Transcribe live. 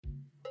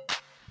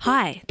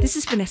Hi, this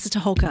is Vanessa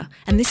Taholka,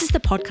 and this is the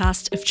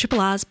podcast of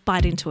Triple R's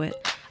Bite Into It,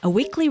 a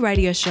weekly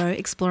radio show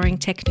exploring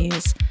tech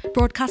news,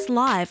 broadcast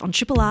live on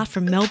Triple R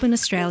from Melbourne,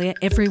 Australia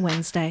every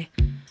Wednesday.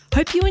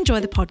 Hope you enjoy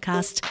the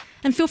podcast,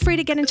 and feel free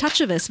to get in touch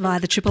with us via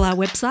the Triple R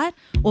website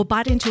or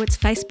Bite Into It's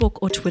Facebook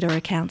or Twitter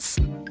accounts.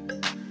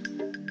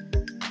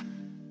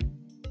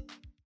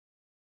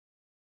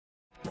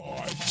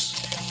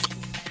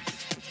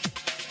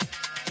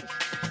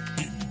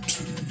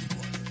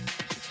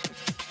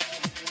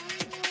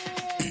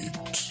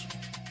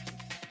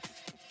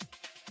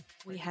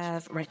 We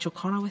have Rachel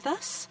Connor with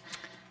us.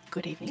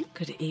 Good evening.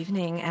 Good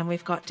evening. And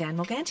we've got Dan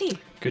Morganti.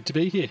 Good to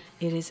be here.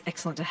 It is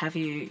excellent to have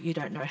you. You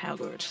don't know how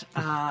good.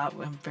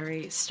 I'm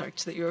very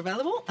stoked that you're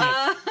available.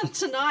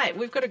 Tonight,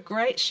 we've got a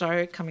great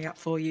show coming up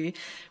for you.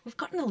 We've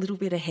gotten a little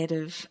bit ahead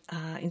of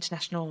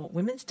International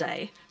Women's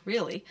Day,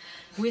 really.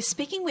 We're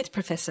speaking with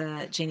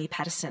Professor Jeannie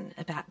Patterson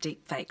about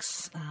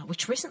deepfakes,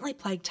 which recently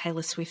plagued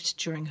Taylor Swift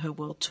during her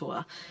world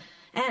tour.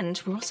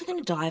 And we're also going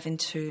to dive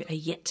into a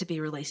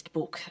yet-to-be-released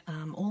book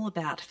all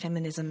about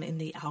feminism in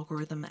the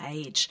algorithm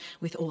age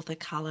with author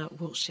Carla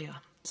Wilshire.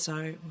 So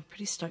we're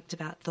pretty stoked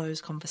about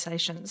those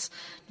conversations.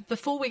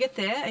 Before we get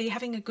there, are you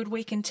having a good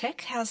week in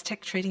tech? How's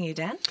tech treating you,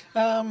 Dan?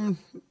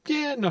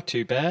 Yeah, not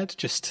too bad.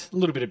 Just a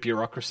little bit of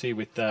bureaucracy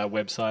with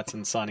websites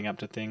and signing up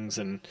to things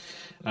and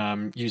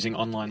using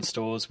online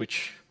stores,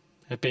 which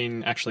have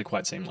been actually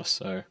quite seamless.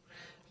 So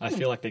I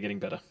feel like they're getting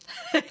better.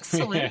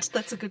 Excellent. Yeah.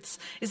 That's a good.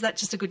 Is that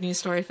just a good news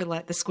story for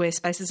like the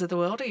Squarespaces of the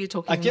world? Or are you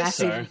talking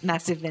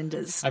massive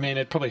vendors? I mean,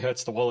 it probably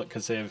hurts the wallet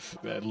because they've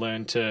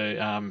learned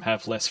to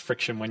have less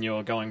friction when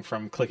you're going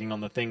from clicking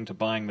on the thing to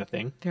buying the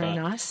thing. Very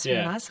nice.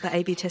 The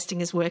A/B testing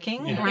is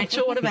working. Yeah.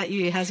 Rachel, what about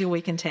you? How's your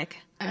week in tech?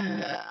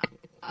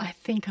 I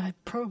think I'd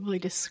probably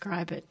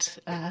describe it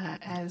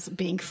as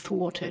being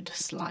thwarted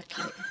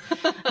slightly.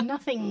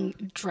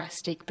 Nothing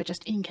drastic, but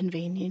just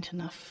inconvenient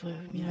enough for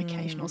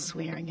occasional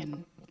swearing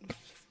and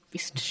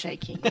fist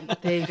shaking.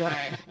 There you go.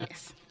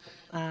 Yes.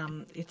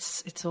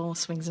 It's all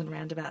swings and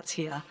roundabouts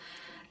here.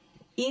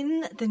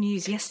 In the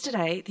news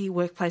yesterday, the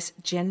Workplace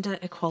Gender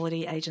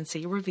Equality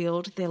Agency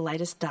revealed their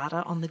latest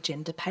data on the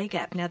gender pay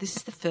gap. Now, this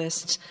is the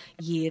first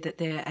year that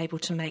they're able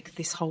to make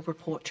this whole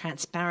report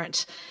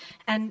transparent.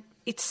 And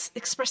it's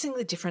expressing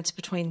the difference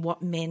between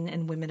what men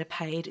and women are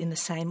paid in the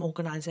same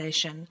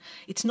organisation.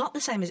 It's not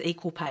the same as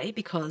equal pay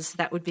because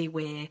that would be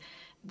where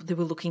they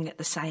were looking at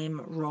the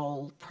same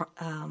role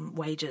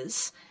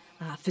wages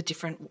for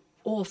different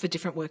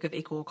work of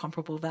equal or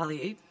comparable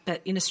value.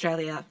 But in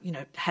Australia,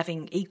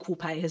 having equal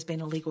pay has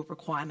been a legal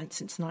requirement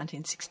since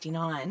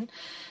 1969.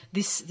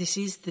 This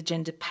is the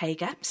gender pay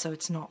gap, so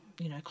it's not,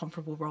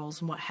 comparable roles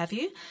and what have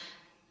you.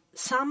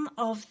 Some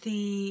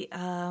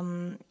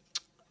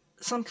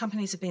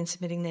companies have been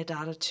submitting their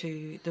data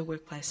to the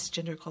Workplace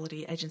Gender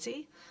Equality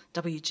Agency,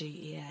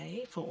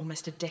 WGEA, for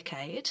almost a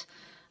decade.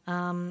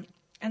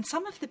 And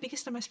some of the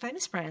biggest and most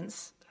famous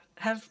brands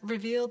have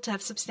revealed to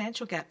have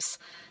substantial gaps,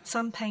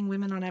 some paying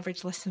women on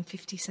average less than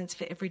 50 cents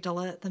for every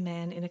dollar the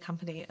man in a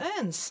company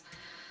earns.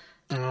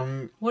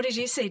 What did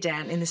you see,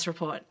 Dan, in this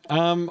report?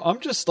 I'm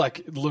just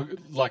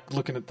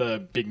looking at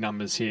the big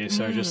numbers here.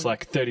 So just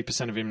like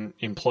 30% of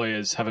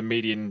employers have a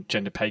median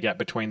gender pay gap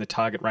between the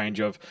target range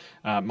of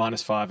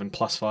 -5 and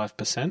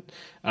 +5%.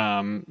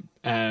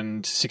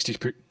 And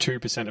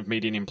 62% of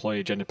median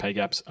employer gender pay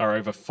gaps are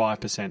over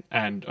 5%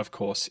 and, of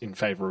course, in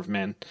favour of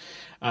men.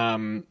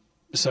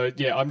 So,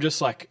 yeah, I'm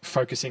just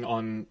focusing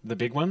on the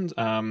big ones.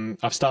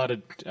 I've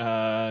started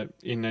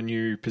in a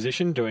new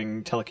position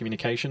doing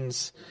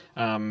telecommunications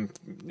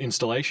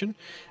installation,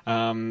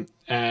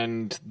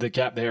 and the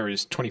gap there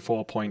is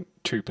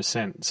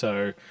 24.2%.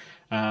 So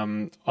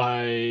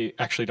I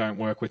actually don't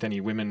work with any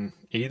women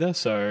either.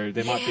 So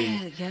there might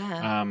be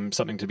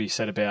something to be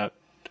said about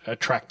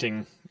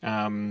attracting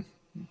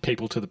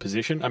people to the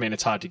position. I mean,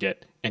 it's hard to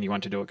get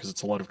anyone to do it because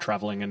it's a lot of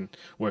travelling and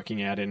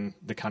working out in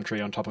the country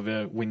on top of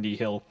a windy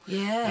hill,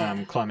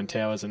 climbing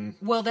towers.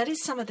 Well, that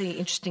is some of the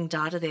interesting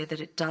data there,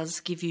 that it does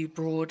give you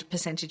broad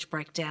percentage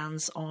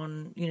breakdowns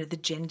on, the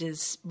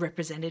genders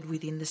represented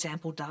within the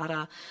sample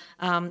data.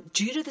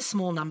 Due to the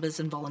small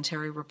numbers and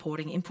voluntary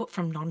reporting, input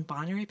from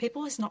non-binary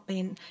people has not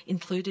been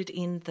included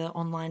in the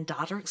online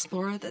data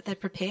explorer that they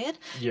prepared,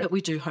 but we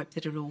do hope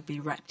that it will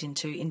be wrapped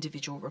into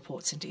individual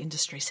reports into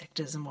industry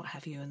sectors and what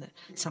have you, and that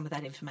some of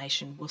that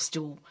information will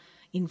still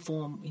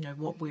inform,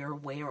 what we're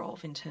aware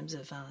of in terms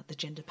of the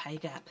gender pay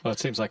gap. Well, it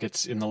seems like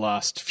it's in the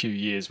last few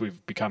years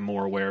we've become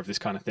more aware of this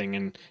kind of thing,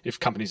 and if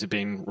companies have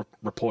been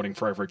reporting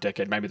for over a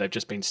decade, maybe they've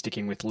just been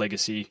sticking with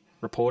legacy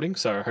reporting,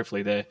 so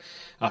hopefully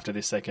after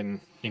this they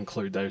can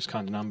include those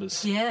kind of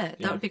numbers. Yeah,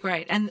 that would be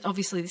great. And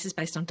obviously this is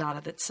based on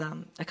data that's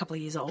a couple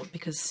of years old,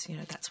 because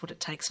that's what it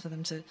takes for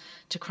them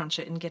to crunch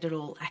it and get it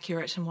all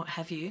accurate and what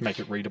have you. Make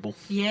it readable.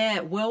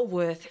 Yeah, well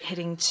worth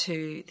heading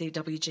to the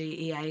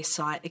WGEA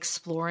site,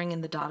 exploring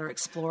in the data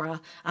explorer,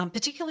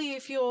 particularly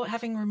if you're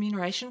having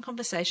remuneration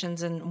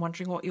conversations and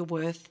wondering what you're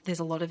worth. There's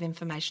a lot of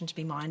information to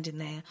be mined in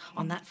there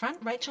on that front.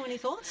 Rachel, any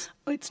thoughts?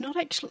 It's not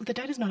actually, the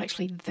data's not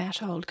actually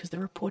that old, because the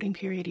reporting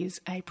period is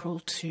is April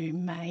to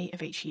May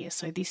of each year.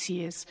 So this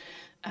year's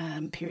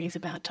period is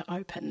about to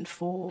open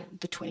for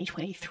the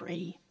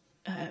 2023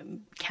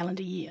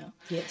 calendar year.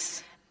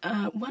 Yes.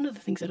 One of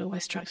the things that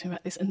always strikes me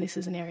about this, and this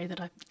is an area that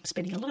I'm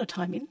spending a lot of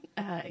time in,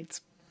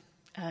 it's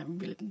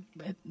really,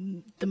 at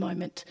the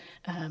moment,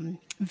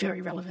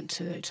 very relevant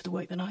to the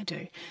work that I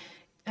do,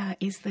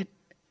 is that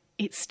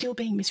it's still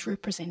being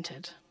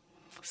misrepresented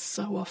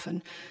so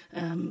often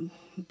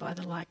by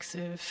the likes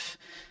of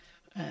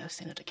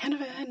Senator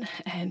Canavan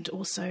and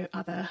also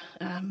other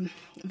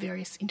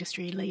various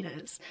industry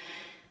leaders.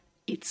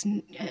 It's,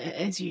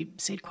 as you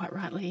said quite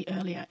rightly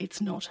earlier, it's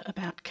not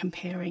about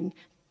comparing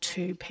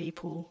two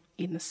people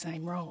in the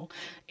same role.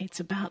 It's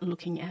about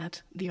looking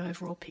at the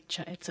overall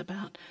picture. It's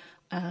about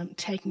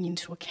taking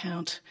into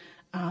account,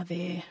 are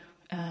there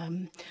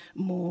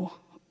more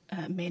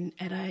men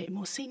at a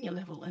more senior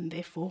level and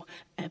therefore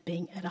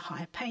being at a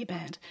higher pay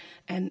band.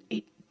 And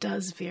it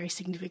does vary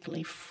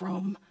significantly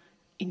from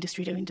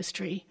industry to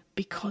industry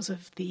because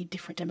of the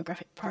different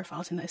demographic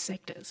profiles in those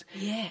sectors.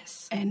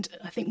 Yes. And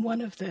I think one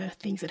of the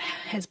things that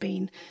has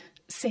been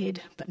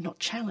said but not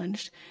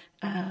challenged,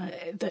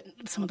 that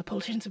some of the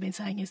politicians have been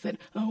saying, is that,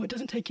 it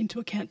doesn't take into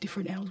account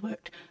different hours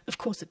worked. Of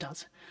course it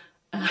does.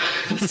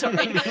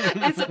 Sorry,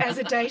 as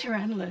a data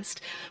analyst,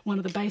 one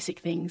of the basic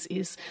things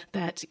is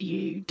that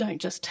you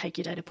don't just take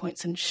your data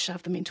points and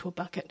shove them into a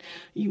bucket.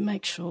 You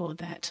make sure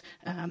that,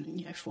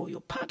 for your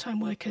part-time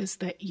workers,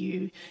 that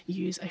you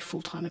use a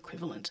full-time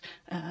equivalent.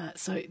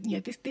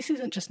 This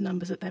isn't just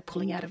numbers that they're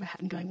pulling out of a hat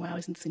and going, wow,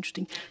 isn't this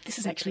interesting? This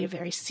is actually a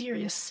very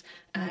serious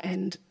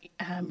and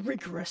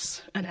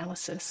rigorous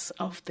analysis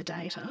of the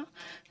data.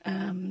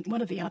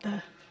 One of the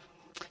other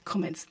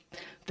comments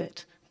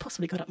that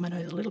possibly got up my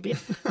nose a little bit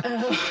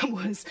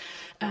was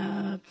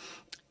a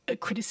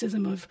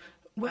criticism of,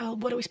 well,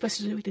 what are we supposed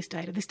to do with this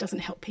data? This doesn't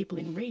help people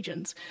in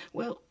regions.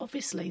 Well,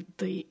 obviously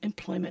the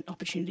employment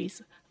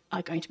opportunities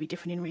are going to be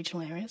different in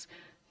regional areas.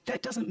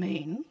 That doesn't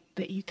mean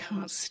that you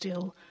can't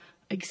still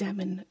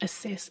examine,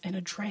 assess and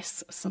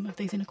address some of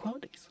these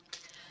inequalities.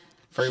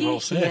 Very well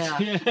said.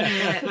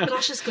 Yeah.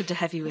 Gosh, it's good to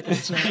have you with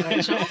us tonight,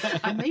 Rachel.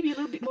 I may be a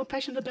little bit more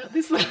passionate about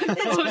this.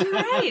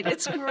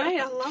 It's great.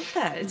 I love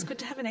that. It's good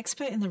to have an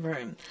expert in the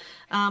room.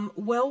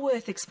 Well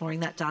worth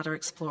exploring that Data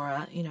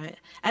Explorer.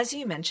 As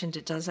you mentioned,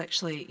 it does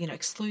actually,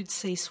 exclude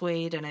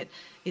C-suite, and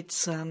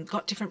it's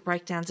got different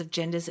breakdowns of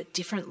genders at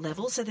different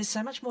levels. So there's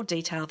so much more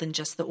detail than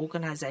just the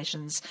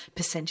organisation's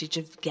percentage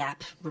of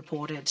gap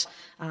reported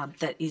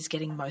that is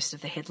getting most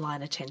of the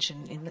headline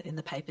attention in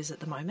the papers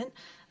at the moment.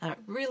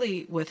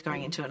 Really worth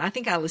going into. And I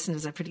think our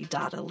listeners are pretty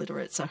data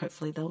literate, so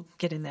hopefully they'll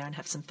get in there and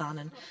have some fun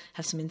and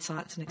have some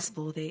insights and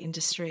explore their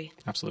industry.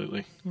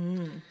 Absolutely.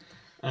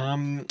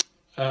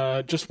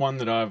 Just one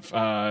that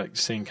I've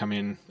seen come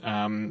in.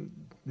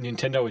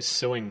 Nintendo is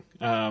suing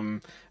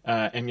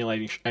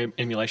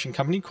emulation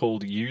company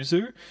called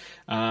Yuzu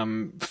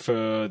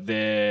for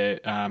their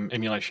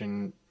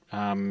emulation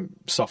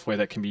software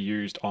that can be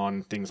used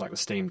on things like the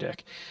Steam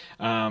Deck.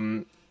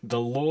 The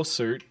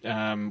lawsuit,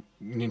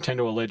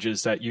 Nintendo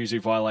alleges that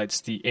Yuzu violates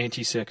the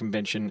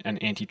anti-circumvention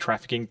and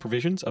anti-trafficking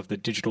provisions of the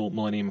Digital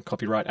Millennium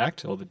Copyright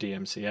Act, or the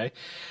DMCA.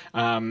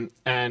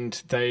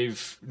 And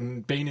they've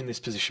been in this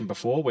position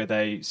before where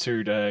they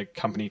sued a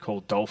company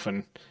called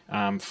Dolphin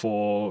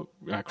for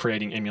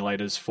creating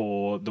emulators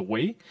for the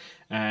Wii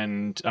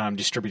and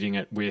distributing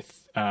it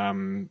with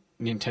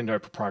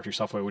Nintendo proprietary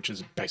software, which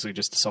is basically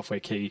just a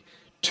software key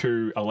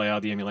to allow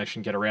the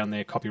emulation to get around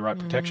their copyright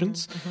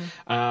protections.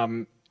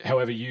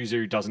 However,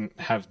 Yuzu doesn't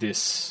have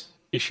this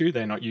issue.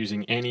 They're not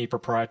using any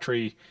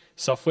proprietary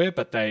software,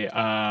 but they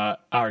are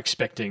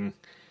expecting,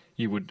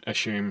 you would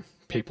assume,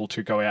 people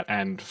to go out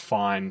and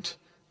find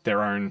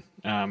their own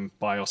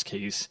BIOS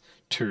keys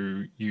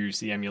to use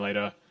the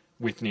emulator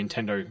with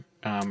Nintendo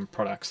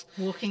products.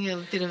 Walking a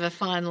bit of a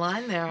fine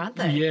line there, aren't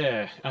they?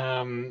 Yeah.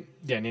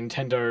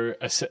 Nintendo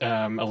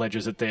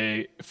alleges that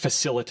they're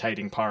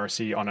facilitating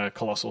piracy on a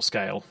colossal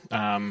scale,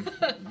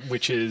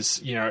 which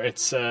is,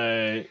 it's...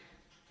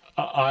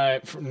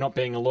 not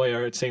being a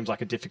lawyer, it seems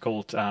like a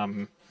difficult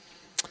line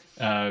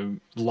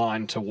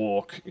to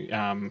walk.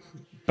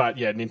 But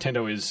yeah,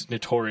 Nintendo is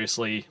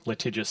notoriously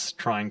litigious,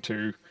 trying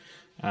to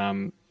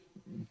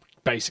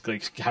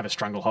basically have a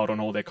stranglehold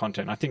on all their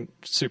content. I think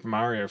Super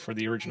Mario for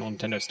the original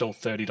Nintendo is still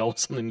 $30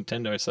 on the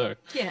Nintendo, so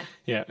yeah,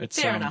 it's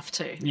fair enough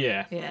too.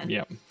 Yeah.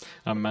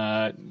 I'm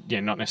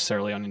not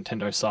necessarily on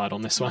Nintendo's side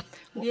on this one.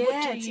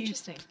 It's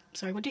interesting.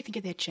 Sorry, what do you think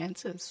of their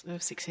chances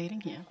of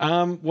succeeding here?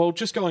 Well,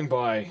 just going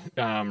by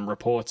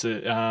reports,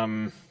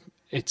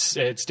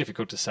 it's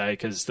difficult to say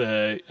because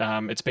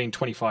it's been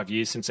 25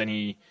 years since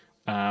any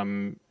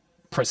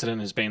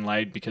precedent has been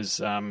laid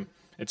because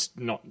it's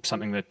not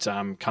something that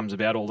comes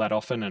about all that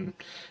often,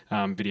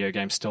 and video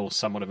games still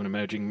somewhat of an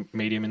emerging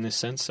medium in this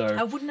sense. So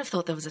I wouldn't have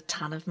thought there was a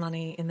ton of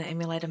money in the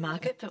emulator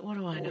market, but what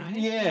do I know?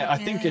 Yeah, I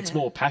think it's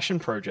more passion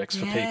projects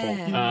for people.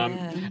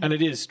 And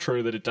it is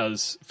true that it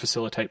does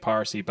facilitate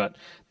piracy, but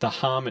the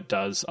harm it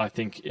does, I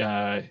think,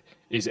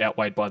 is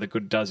outweighed by the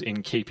good it does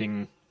in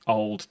keeping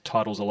old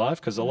titles alive,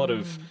 because a lot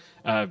of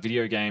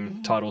video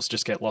game titles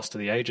just get lost to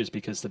the ages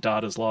because the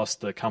data's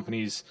lost, the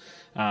companies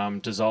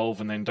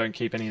dissolve and then don't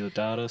keep any of the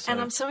data. So.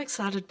 And I'm so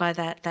excited by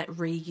that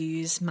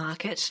reuse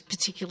market,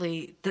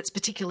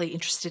 particularly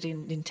interested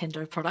in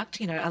Nintendo product.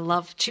 You know, I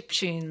love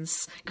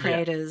chiptunes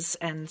creators,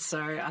 and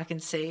so I can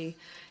see,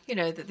 you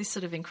know, that this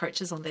sort of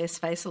encroaches on their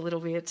space a little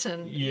bit,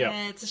 and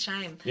yeah, it's a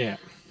shame. Yeah.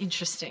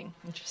 Interesting.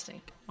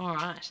 All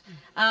right.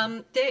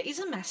 There is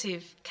a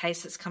massive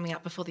case that's coming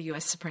up before the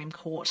US Supreme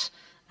Court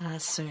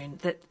soon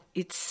that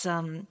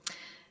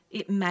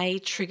it may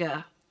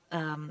trigger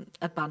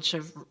a bunch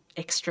of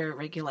extra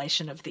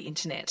regulation of the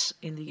internet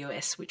in the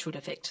US, which would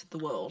affect the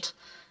world.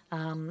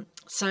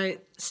 So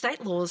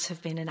state laws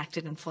have been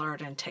enacted in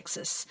Florida and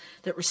Texas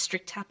that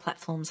restrict how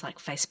platforms like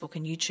Facebook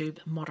and YouTube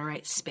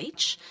moderate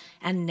speech,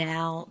 and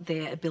now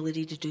their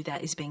ability to do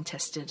that is being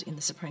tested in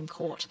the Supreme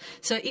Court.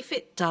 So if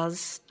it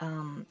does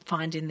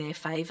find in their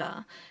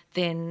favour,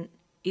 then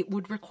it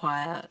would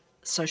require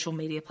social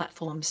media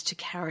platforms to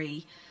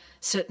carry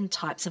certain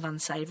types of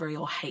unsavoury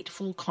or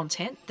hateful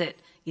content that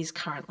is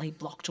currently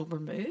blocked or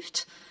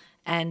removed.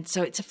 And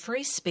so it's a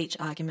free speech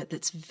argument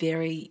that's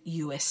very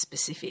US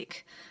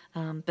specific.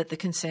 But the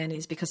concern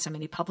is because so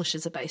many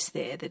publishers are based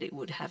there that it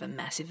would have a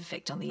massive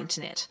effect on the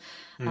internet.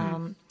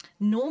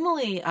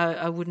 Normally,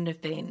 I wouldn't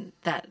have been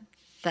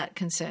that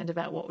concerned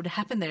about what would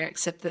happen there,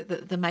 except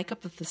that the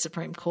makeup of the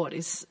Supreme Court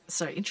is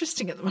so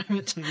interesting at the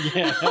moment.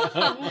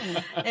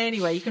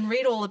 Anyway, you can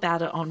read all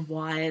about it on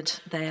Wired.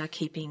 They are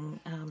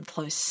keeping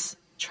close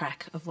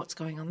track of what's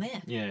going on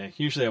there. Yeah,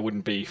 usually I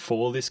wouldn't be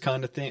for this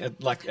kind of thing.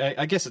 Like,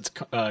 I guess it's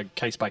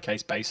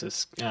case-by-case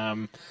basis.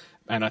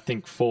 And I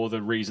think for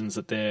the reasons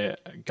that they're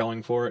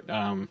going for it,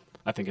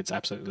 I think it's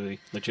absolutely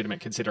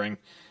legitimate, considering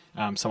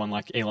someone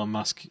like Elon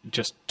Musk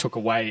just took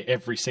away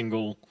every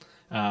single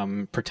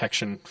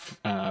protection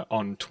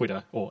on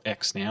Twitter, or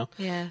X now.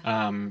 Yeah.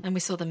 And we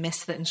saw the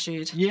mess that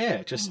ensued.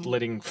 Yeah, just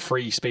letting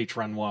free speech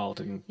run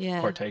wild in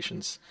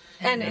quotations.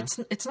 And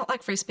it's not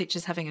like free speech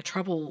is having a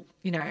trouble,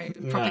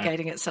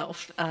 propagating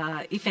itself.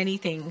 If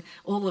anything,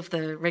 all of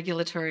the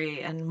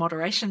regulatory and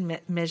moderation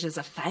measures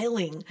are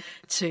failing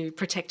to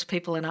protect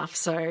people enough.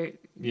 So,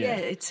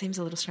 it seems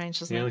a little strange,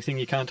 doesn't it? The only thing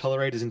you can't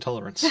tolerate is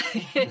intolerance.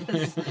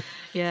 Yes.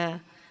 Yeah.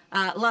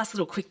 Last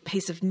little quick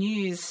piece of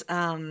news.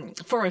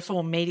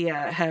 404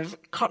 Media have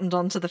cottoned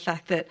on to the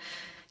fact that,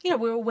 we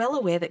were well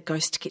aware that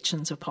ghost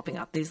kitchens were popping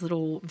up, these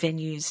little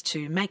venues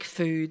to make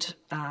food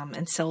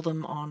and sell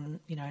them on,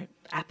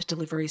 app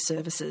delivery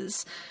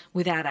services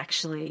without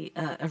actually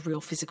a real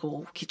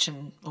physical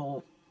kitchen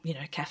or,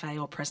 cafe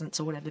or presence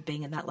or whatever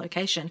being in that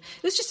location.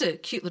 It was just a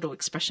cute little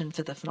expression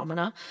for the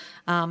phenomena.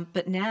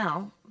 But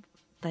now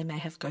they may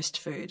have ghost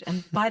food.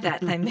 And by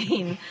that, they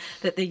mean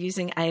that they're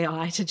using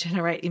AI to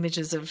generate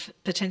images of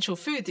potential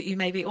food that you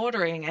may be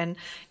ordering. And,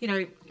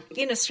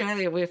 in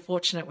Australia, we're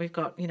fortunate. We've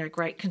got,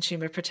 great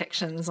consumer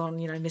protections on,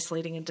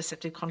 misleading and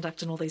deceptive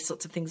conduct and all these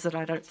sorts of things that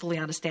I don't fully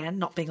understand,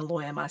 not being a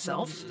lawyer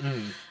myself.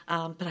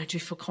 But I do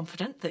feel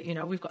confident that,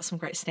 we've got some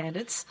great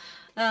standards.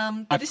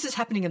 But this is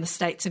happening in the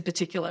States in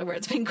particular, where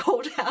it's been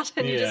called out,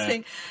 and you just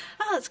think,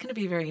 it's going to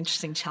be a very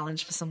interesting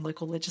challenge for some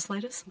local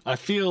legislators. I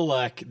feel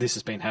like this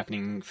has been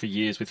happening for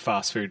years with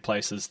fast food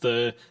places.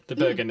 The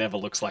burger never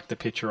looks like the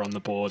picture on the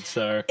board.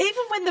 So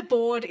even when the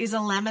board is a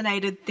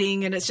laminated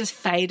thing and it's just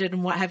faded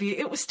and what have you,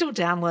 it was still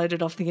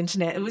downloaded off the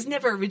internet. It was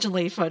never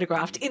originally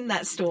photographed in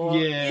that store.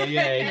 Yeah,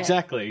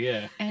 exactly,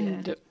 yeah.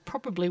 And it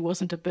probably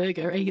wasn't a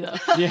burger either.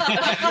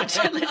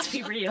 Let's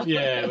be real.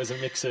 Yeah, it was a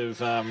mix of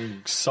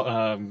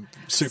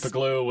super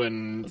glue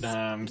and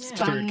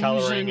food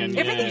colouring. And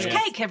everything's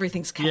cake.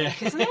 Everything's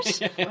cake, isn't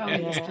it? Oh,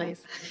 yes,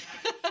 please.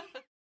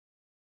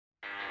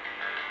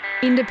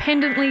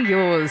 Independently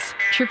yours,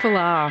 Triple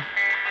R.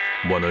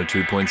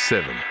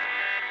 102.7.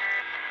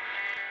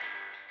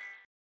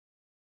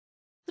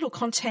 Little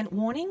content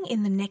warning.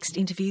 In the next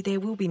interview, there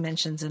will be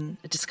mentions and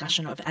a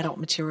discussion of adult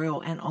material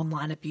and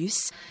online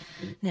abuse.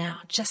 Now,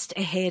 just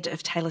ahead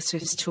of Taylor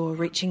Swift's tour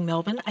reaching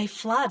Melbourne, a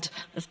flood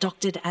of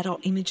doctored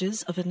adult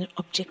images of an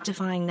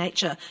objectifying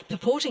nature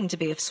purporting to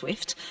be of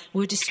Swift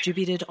were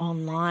distributed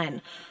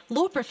online.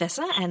 Law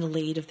professor and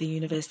lead of the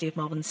University of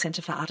Melbourne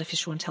Centre for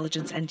Artificial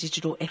Intelligence and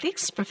Digital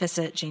Ethics,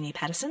 Professor Jeannie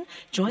Patterson,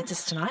 joins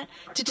us tonight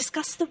to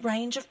discuss the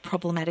range of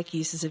problematic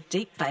uses of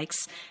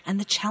deepfakes and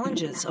the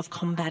challenges of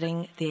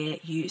combating their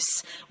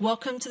use.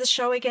 Welcome to the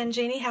show again,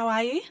 Jeannie. How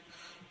are you?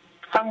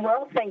 I'm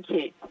well, thank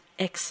you.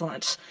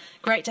 Excellent.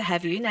 Great to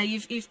have you. Now,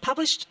 you've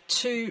published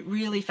two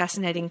really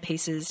fascinating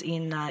pieces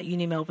in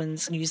Uni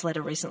Melbourne's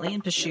newsletter recently,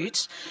 in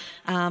Pursuit.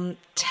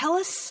 Tell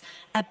us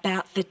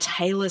about the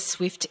Taylor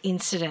Swift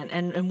incident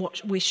and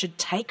what we should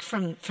take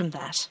from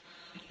that.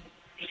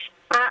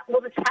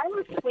 Well, the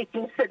Taylor Swift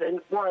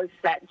incident was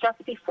that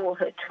just before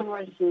her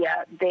tour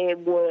here, there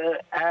were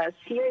a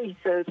series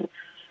of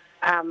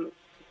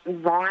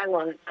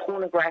violent,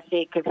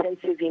 pornographic,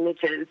 offensive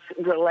images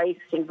released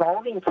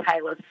involving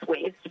Taylor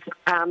Swift,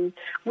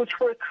 which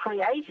were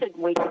created,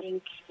 we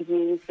think,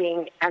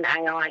 using an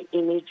AI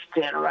image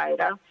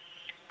generator.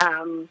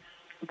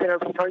 that are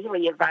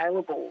freely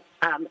available.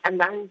 And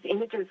those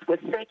images were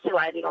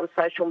circulating on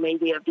social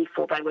media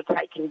before they were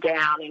taken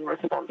down in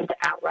response to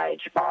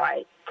outrage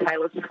by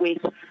Taylor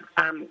Swift's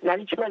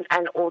management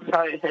and also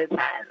her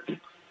fans.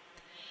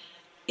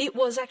 It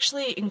was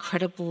actually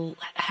incredible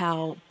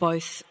how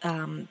both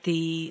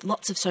the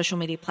lots of social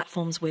media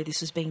platforms where this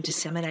was being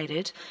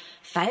disseminated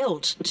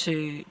failed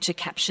to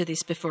capture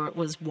this before it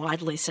was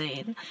widely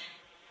seen.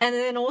 And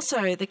then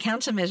also the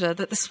countermeasure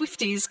that the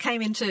Swifties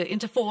came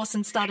into force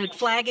and started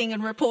flagging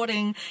and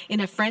reporting in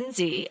a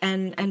frenzy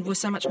and were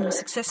so much more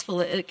successful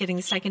at getting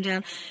this taken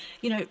down.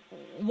 You know,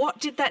 what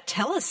did that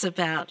tell us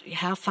about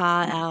how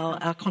far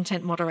our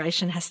content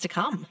moderation has to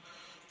come?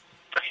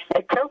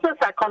 It tells us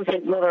our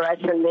content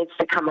moderation needs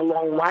to come a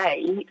long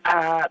way,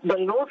 but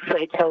it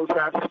also tells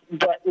us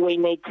that we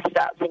need to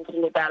start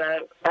thinking about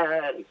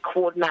a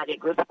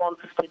coordinated response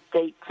to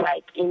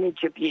deepfake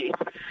image abuse,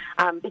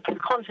 because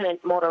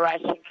content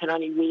moderation can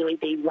only really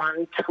be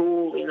one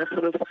tool in a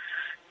sort of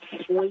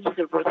suite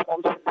of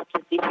responses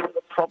to this sort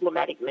of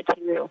problematic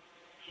material.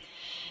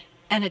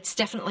 And it's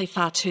definitely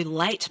far too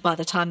late by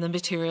the time the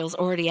material's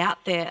already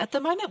out there. At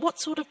the moment, what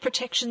sort of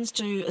protections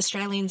do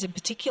Australians in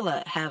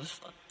particular have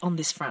on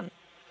this front?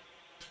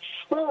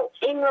 Well,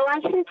 in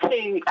relation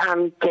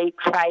to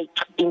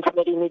deepfake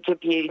intimate image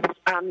abuse,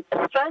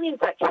 Australians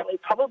actually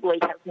probably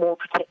have more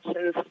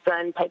protections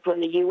than people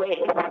in the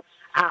US,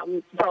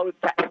 though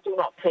that's still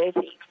not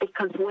perfect,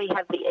 because we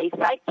have the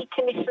E-Safety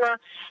Commissioner,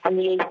 and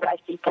the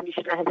E-Safety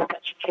Commissioner has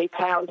statutory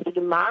powers to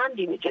demand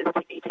images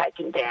to be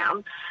taken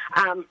down,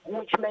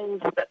 which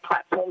means that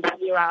platforms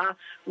here are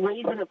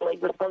reasonably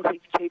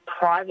responsive to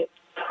private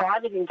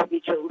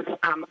individuals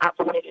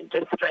upset and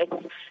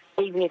distressed,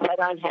 even if they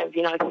don't have,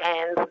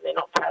 fans and they're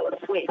not Taylor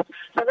Swift.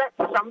 So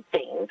that's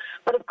something.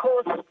 But of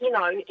course,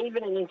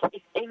 even a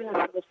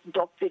sort of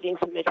doctored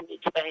intimate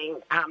image being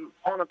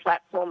on a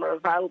platform or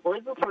available,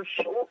 even for a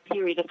short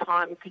period of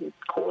time, can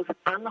cause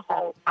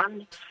unheard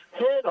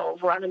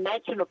of or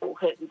unimaginable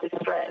hurt and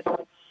distress.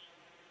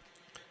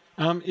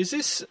 Is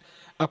this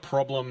a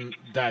problem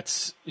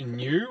that's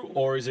new,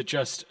 or is it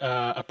just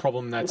a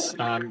problem that's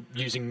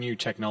using new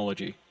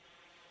technology?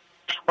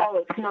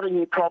 Oh, it's not a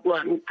new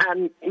problem.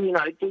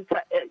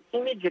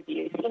 Image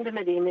abuse,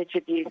 intimate image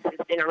abuse has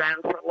been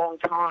around for a long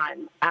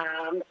time.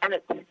 And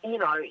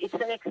it's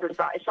an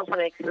exercise, it's often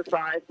an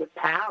exercise of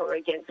power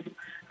against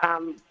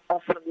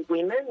often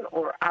women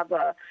or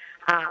other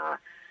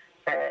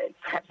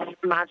perhaps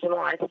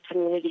marginalised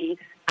communities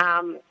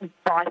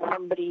by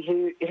somebody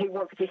who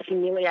wants to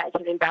humiliate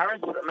and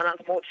embarrass them. And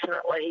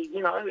unfortunately,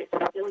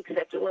 it's still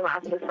acceptable in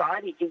our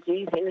society to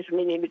use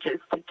intimate images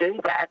to do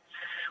that.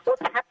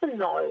 What's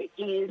happened, though,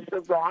 is the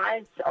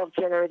rise of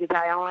generative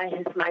AI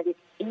has made it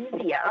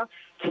easier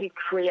to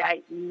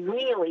create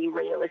really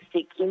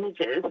realistic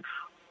images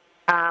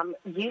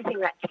using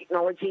that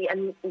technology,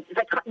 and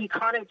you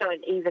kind of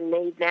don't even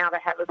need now to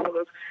have a sort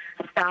of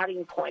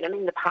starting point. I mean,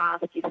 in the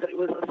past, it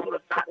was a sort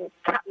of cut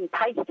and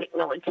paste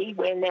technology,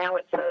 where now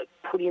it's a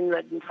put in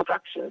the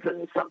instructions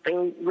and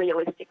something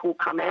realistic will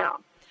come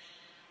out.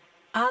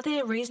 Are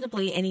there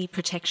reasonably any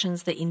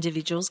protections that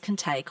individuals can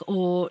take,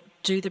 or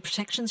do the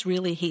protections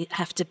really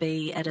have to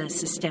be at a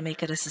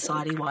systemic, at a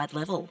society-wide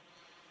level?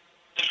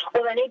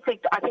 Well, I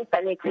think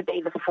they need to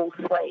be the full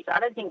suite.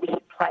 I don't think we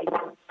should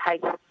place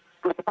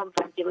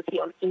responsibility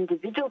on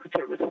individuals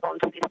to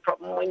respond to this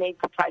problem. We need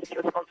to place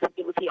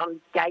responsibility on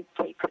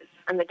gatekeepers,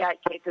 and the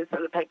gatekeepers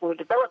are the people who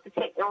develop the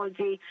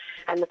technology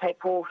and the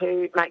people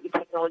who make the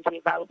technology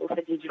available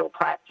for digital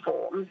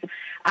platforms.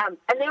 And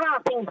there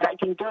are things they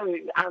can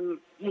do,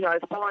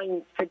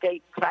 following for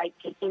deepfake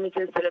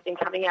images that have been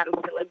coming out of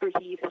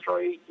celebrities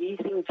through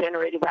using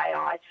generative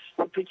AI.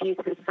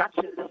 Producers such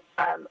as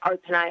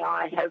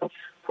OpenAI have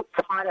put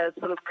tighter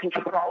sort of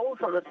controls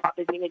on the type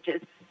of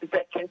images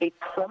that can be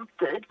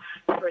prompted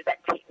through that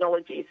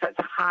technology. So it's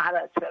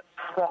harder to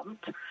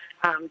prompt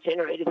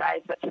generative AI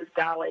such as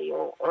DALL-E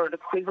or an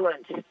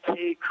equivalent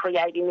to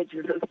create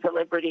images of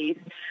celebrities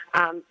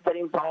that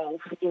involve,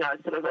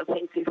 sort of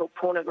offensive or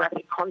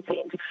pornographic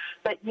content.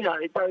 But,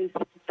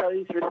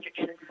 those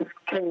restrictions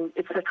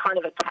it's a kind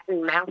of a cat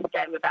and mouse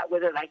game about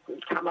whether they can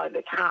become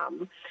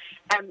overcome.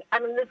 And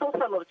there's also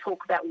a lot of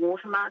talk about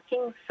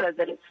watermarking so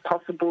that it's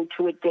possible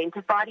to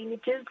identify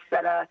images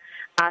that are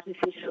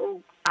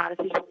artificially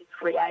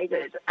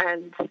created.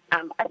 And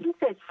I think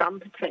there's some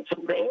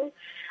potential there.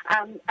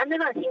 And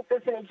then I think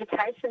there's an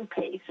education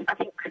piece. I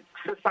think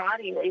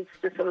society needs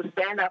to sort of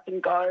stand up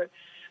and go,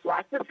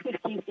 like the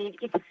 50s did,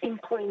 it's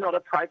simply not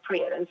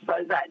appropriate. And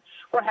so that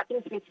what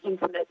happens with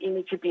intimate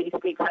image abuse,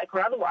 deepfake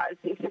or otherwise,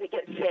 is that it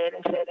gets shared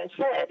and shared and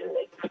shared. And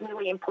it's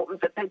really important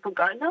that people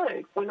go, no,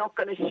 we're not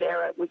going to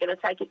share it. We're going to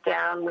take it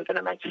down. We're going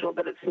to make sure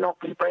that it's not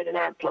spread and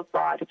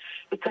amplified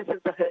because of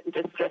the hurt and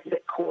distress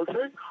it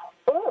causes,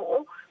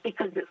 or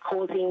because it's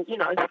causing,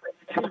 threats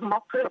to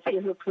democracy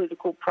and the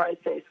political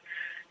process.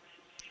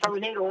 So we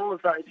need all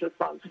of those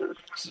responses.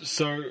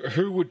 So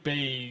who would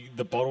be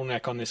the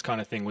bottleneck on this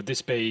kind of thing? Would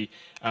this be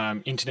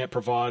internet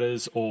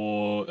providers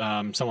or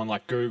someone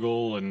like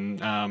Google and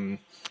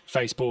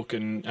Facebook?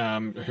 And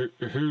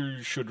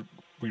who should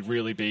we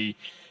really be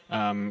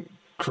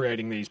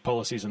creating these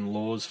policies and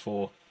laws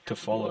for to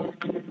follow?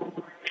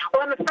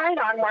 Well, I'm afraid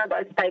I'm one of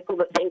those people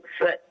that thinks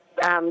that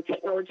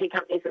technology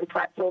companies and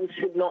platforms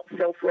should not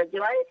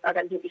self-regulate. I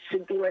don't think it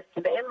should be left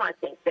to them. I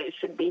think there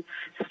should be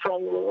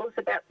strong laws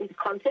about this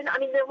content. I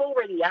mean, there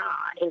already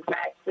are, in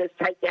fact. There's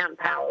takedown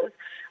powers.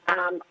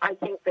 I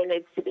think there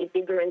needs to be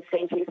bigger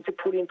incentives to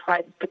put in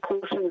place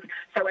precautions.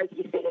 So as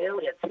you said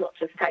earlier, it's not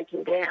just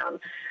taking down.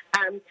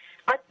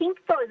 I think,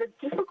 though, the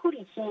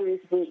difficulty here is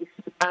this.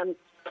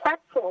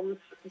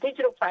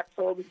 Digital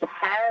platforms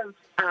have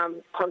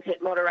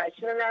content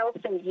moderation, and they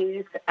often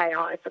use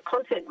AI for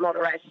content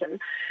moderation.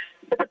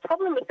 But the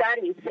problem with that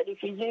is that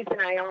if you use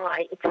an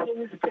AI, it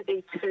tends to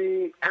be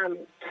too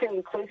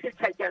inclusive,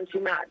 take down too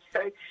much.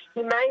 So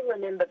you may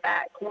remember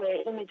back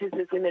where images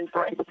of women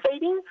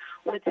breastfeeding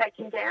were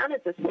taken down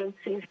as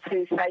offensive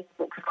to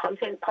Facebook's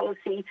content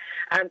policy,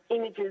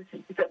 images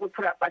that were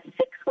put up by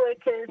sex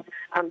workers,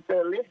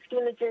 burlesque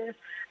images,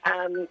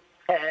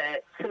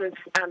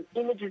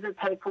 images of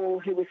people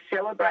who were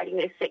celebrating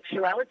their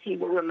sexuality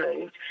were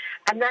removed,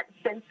 and that's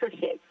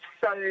censorship.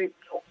 So,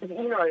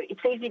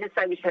 it's easy to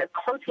say we should have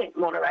content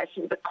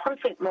moderation, but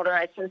content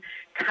moderation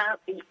can't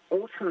be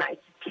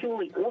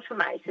purely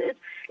automated.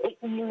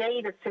 You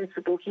need a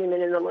sensible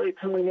human in the loop,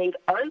 and we need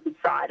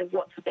oversight of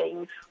what's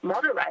being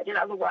moderated.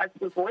 Otherwise,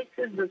 the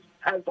voices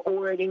of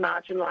already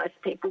marginalised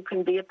people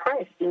can be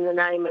oppressed in the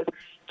name of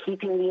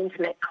keeping the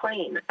internet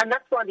clean, and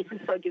that's why this is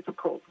so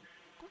difficult.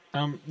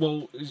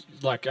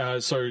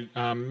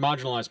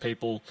 Marginalised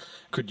people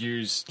could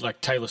use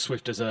Taylor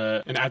Swift as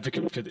an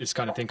advocate for this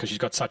kind of thing because she's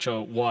got such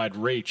a wide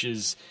reach.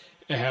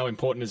 How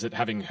important is it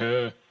having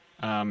her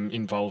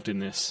involved in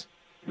this?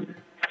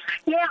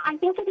 Yeah, I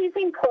think it is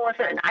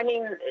important. I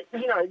mean,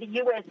 the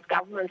US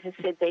government has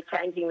said they're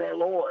changing their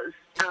laws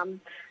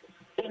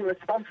in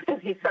response to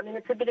this. I mean,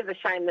 it's a bit of a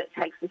shame that it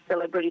takes a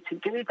celebrity to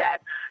do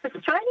that.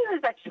 Australia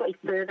is actually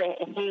further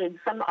ahead.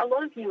 A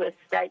lot of US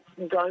states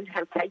don't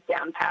have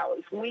takedown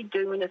powers. We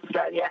do in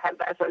Australia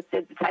have, as I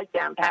said, the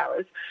takedown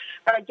powers.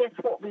 But I guess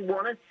what we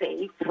want to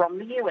see from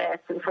the US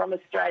and from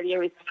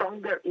Australia is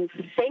stronger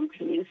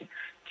incentives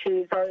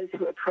to those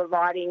who are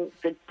providing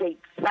the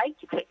deep fake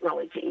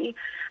technology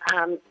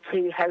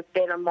to have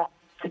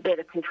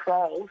better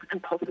controls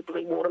and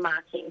possibly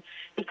watermarking.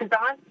 Because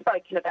I've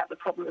spoken about the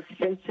problem of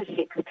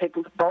censorship of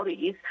people's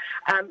bodies,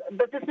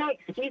 but there's no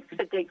excuse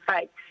for deep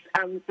fakes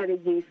that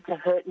are used to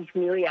hurt and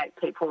humiliate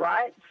people,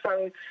 right?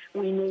 So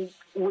we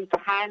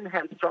can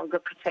have stronger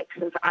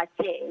protections, I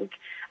think,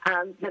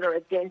 that are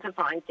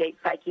identifying deep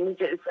fake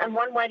images. And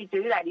one way to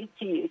do that is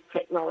to use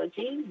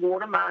technology.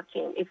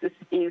 Watermarking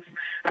is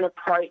an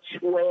approach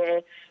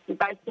where you're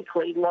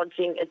basically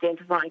lodging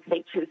identifying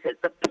features at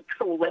the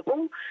pixel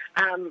level,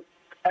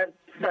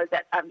 so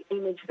that an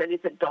image that is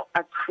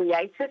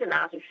created, an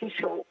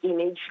artificial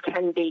image,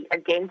 can be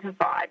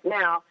identified.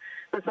 Now,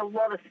 there's a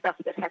lot of stuff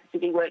that has to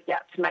be worked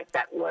out to make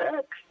that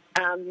work,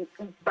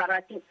 but I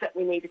think that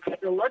we need a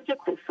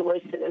technological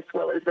solution as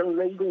well as a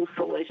legal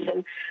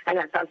solution, and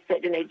as I've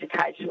said, an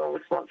educational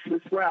response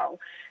as well.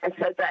 And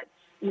so that,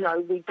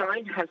 we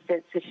don't have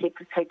censorship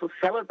of people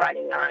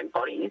celebrating their own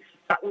bodies,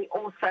 but we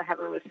also have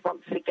a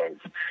response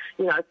against,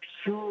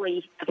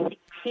 purely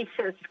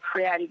fictitious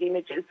creative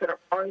images that are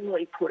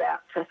only put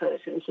out to hurt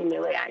and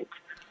humiliate.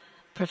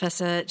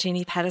 Professor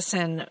Jeannie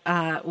Patterson,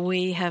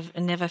 we have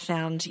never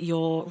found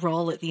your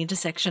role at the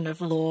intersection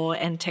of law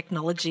and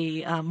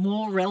technology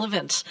more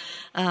relevant.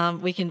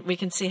 We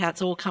can see how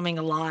it's all coming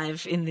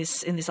alive in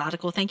this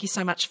article. Thank you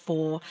so much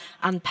for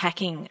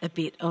unpacking a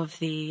bit of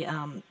the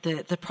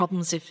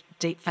problems of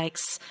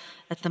deepfakes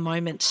at the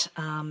moment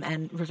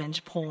and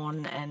revenge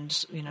porn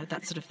and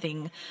that sort of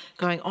thing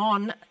going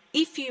on.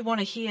 If you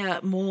want to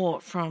hear more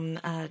from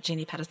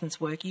Jeannie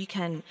Patterson's work, you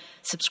can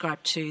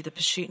subscribe to the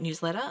Pursuit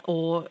newsletter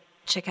or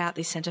check out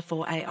the Centre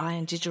for AI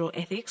and Digital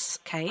Ethics,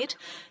 CADE.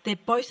 They're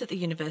both at the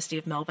University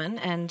of Melbourne,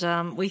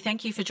 and we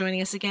thank you for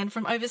joining us again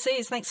from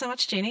overseas. Thanks so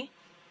much, Jeannie.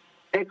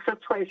 It's a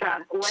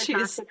pleasure. Always Cheers.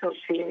 Nice to talk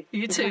to you.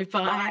 You too.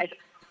 Bye.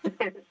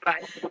 Bye.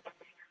 Bye.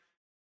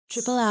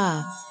 Triple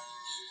R.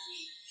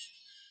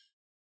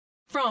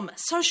 From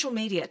social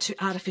media to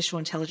artificial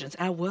intelligence,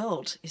 our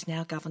world is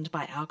now governed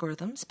by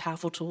algorithms,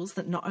 powerful tools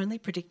that not only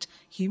predict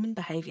human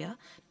behaviour,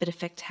 but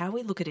affect how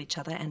we look at each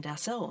other and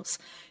ourselves.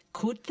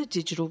 Could the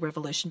digital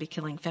revolution be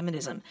killing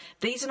feminism?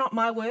 These are not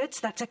my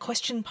words. That's a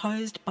question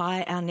posed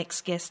by our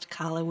next guest,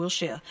 Carla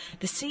Wilshire,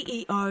 the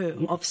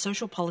CEO of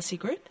Social Policy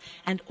Group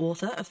and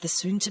author of the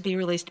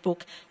soon-to-be-released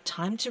book,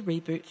 Time to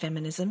Reboot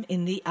Feminism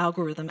in the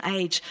Algorithm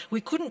Age.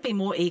 We couldn't be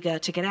more eager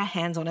to get our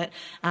hands on it.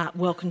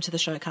 Welcome to the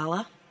show,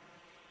 Carla.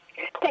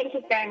 Thank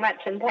you very much,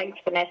 and thanks,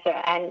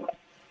 Vanessa. And,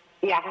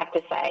 I have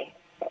to say,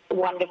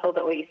 wonderful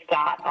that we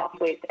start off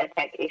with a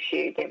tech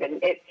issue, given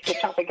it's the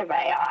topic of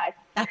AI.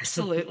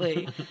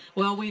 Absolutely.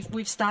 Well,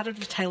 we've started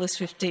with Taylor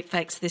Swift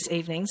deepfakes this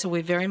evening, so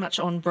we're very much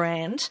on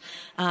brand.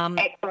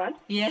 Excellent.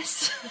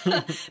 Yes.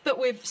 But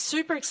we're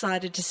super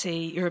excited to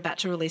see you're about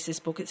to release this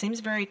book. It seems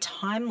very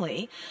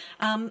timely.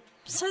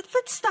 So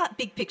let's start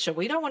big picture.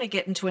 We don't want to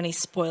get into any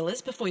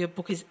spoilers before your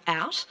book is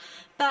out,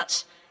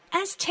 but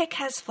as tech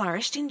has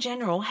flourished in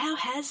general, how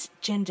has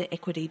gender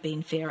equity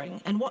been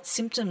faring, and what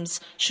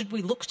symptoms should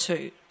we look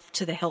to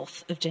the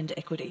health of gender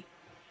equity?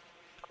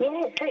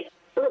 Yeah, so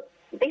look,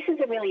 this is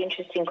a really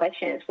interesting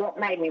question. It's what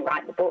made me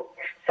write the book.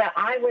 So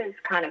I was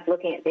kind of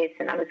looking at this,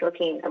 and I was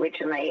looking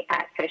originally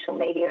at social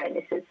media, and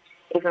this is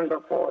even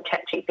before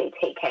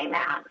ChatGPT came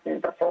out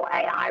and before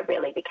AI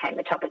really became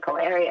a topical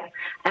area.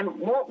 And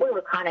what we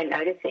were kind of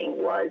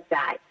noticing was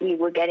that you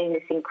were getting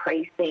this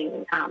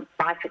increasing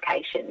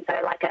bifurcation, so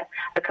like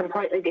a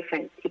completely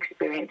different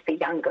experience for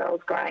young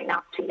girls growing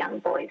up to young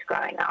boys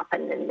growing up,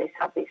 and then this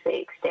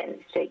obviously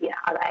extends to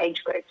other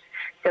age groups.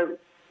 So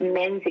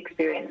men's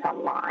experience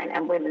online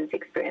and women's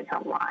experience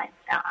online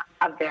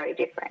are very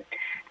different.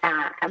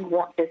 And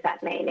what does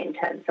that mean in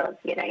terms of,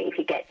 if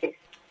you get this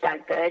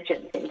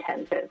divergence in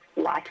terms of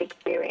life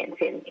experience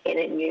in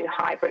a new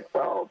hybrid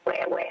world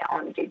where we're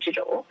on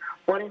digital,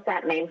 what does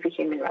that mean for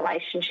human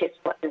relationships?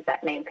 What does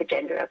that mean for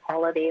gender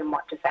equality? And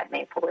what does that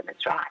mean for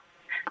women's rights?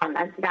 And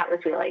so that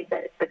was really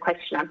the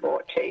question I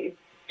brought to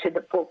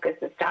the book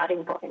as a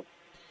starting point.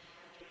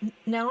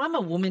 Now, I'm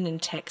a woman in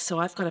tech, so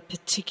I've got a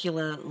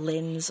particular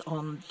lens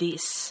on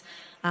this.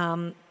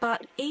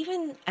 But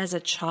even as a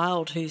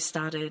child who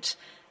started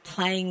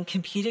playing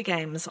computer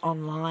games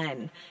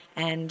online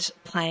and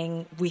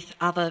playing with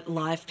other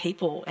live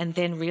people, and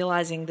then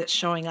realising that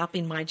showing up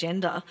in my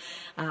gender,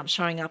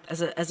 showing up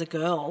as a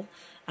girl,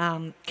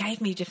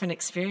 gave me different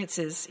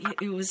experiences. I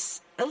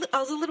was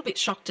a little bit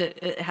shocked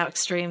at how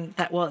extreme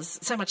that was,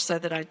 so much so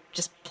that I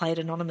just played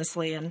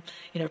anonymously and,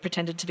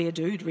 pretended to be a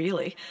dude,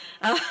 really.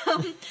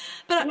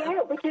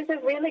 Which is a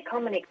really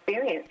common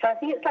experience. So I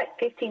think it's like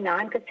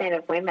 59%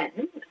 of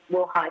women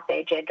will hide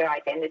their gender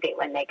identity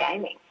when they're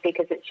gaming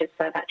because it's just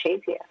so much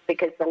easier,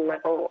 because the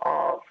level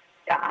of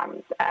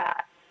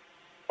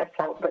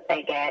assault that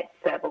they get,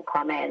 verbal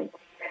comments,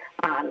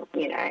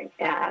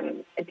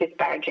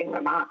 disparaging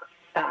remarks,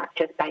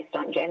 just based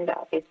on gender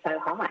is so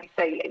high.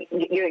 So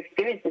your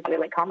experience is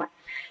really common.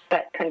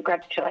 But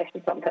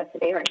congratulations on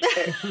persevering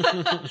too.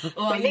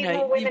 Well,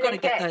 you've got to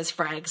get those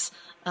frags.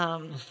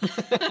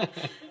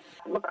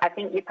 Look, I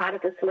think you're part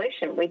of the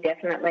solution. We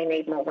definitely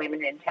need more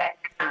women in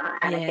tech.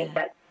 And I think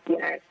that's,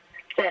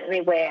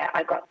 certainly where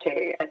I got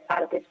to as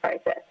part of this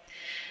process.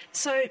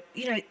 So,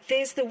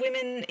 there's the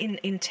women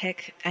in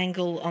tech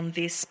angle on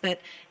this, but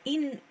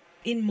in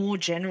more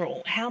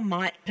general, how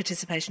might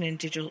participation in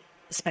digital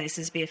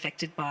spaces be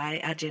affected by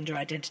our gender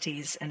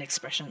identities and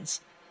expressions?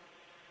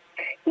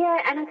 Yeah,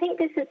 and I think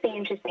this is the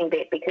interesting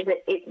bit, because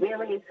it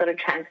really is sort of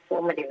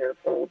transformative of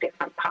all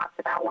different parts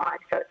of our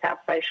lives. So it's our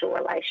social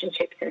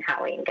relationships and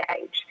how we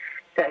engage.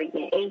 So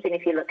even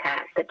if you look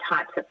at the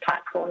types of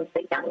platforms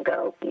that young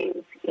girls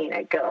use,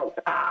 girls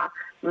are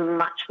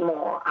much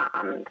more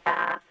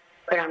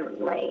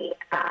predominantly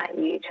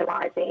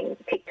utilising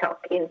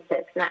TikTok,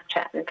 Insta,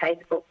 Snapchat and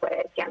Facebook,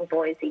 whereas young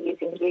boys are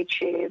using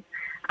YouTube,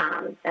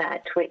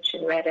 Twitch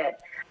and Reddit.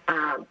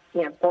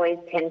 Boys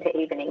tend to,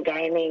 even in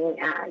gaming,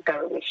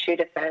 go with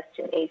shooter first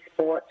in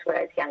esports,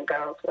 whereas young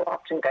girls will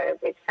often go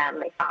with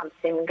family farm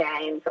sim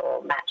games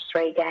or match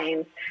 3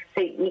 games.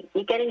 So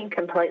you're getting a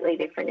completely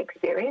different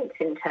experience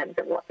in terms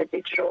of what the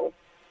digital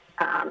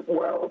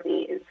world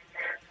is.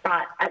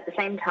 But at the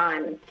same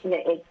time,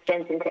 it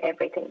extends into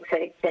everything. So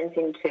it extends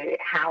into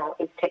how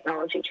is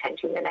technology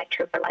changing the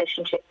nature of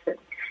relationships. And,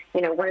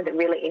 one of the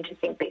really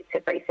interesting bits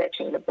of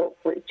researching the book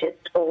was just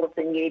all of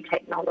the new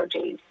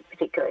technologies,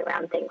 particularly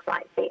around things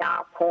like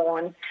VR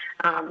porn.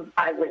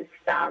 I was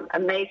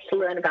amazed to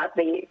learn about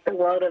the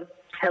world of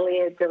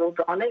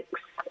teledildonics,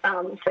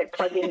 so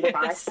plug-in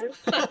devices.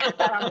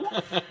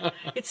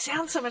 It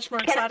sounds so much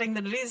more exciting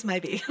than it is,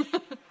 maybe.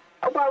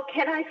 Well,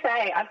 can I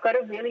say,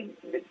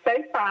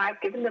 so far I've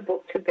given the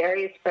book to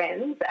various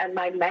friends, and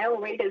my male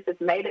readers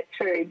have made it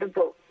through the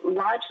book,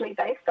 largely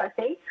based, I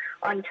think,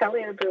 on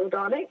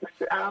teledildonics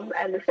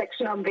and the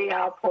section on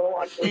VR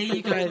porn. There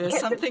you go, there's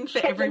something for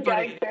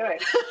everybody.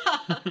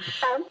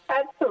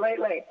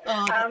 Absolutely.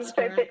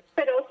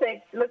 But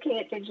also looking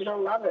at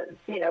digital lovers,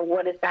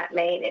 what does that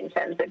mean in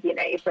terms of,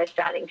 if we're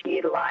starting to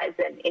utilise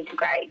and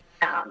integrate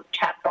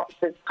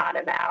chatbots as part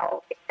of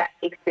our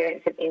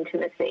experience of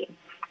intimacy?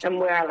 And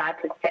we're allowed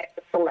to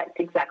select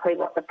exactly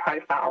what the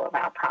profile of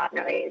our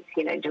partner is.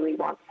 Do we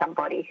want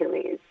somebody who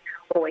is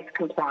always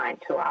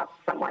compliant to us,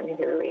 someone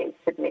who is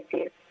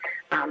submissive,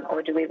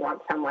 or do we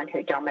want someone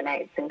who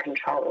dominates and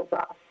controls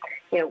us?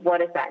 What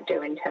does that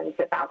do in terms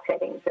of our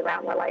settings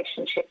around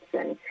relationships,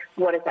 and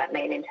what does that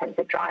mean in terms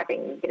of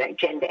driving,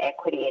 gender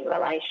equity in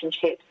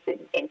relationships,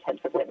 in terms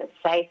of women's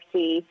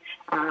safety,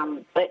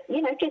 but,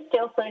 just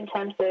also in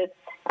terms of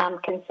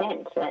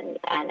consent and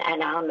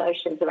our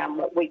notions around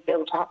what we've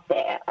built up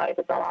there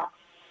over the last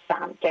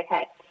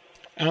decade.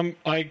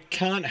 I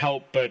can't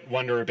help but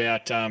wonder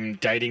about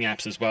dating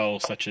apps as well,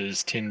 such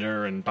as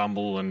Tinder and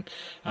Bumble and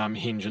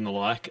Hinge and the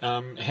like.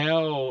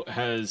 How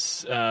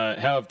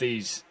have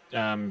these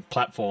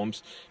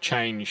platforms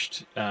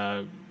changed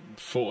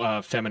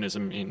for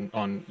feminism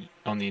on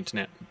the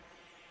internet?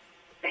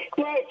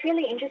 Yeah, it's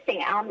really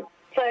interesting.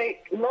 So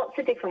lots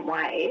of different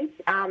ways.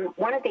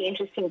 One of the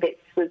interesting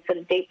bits was sort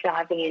of deep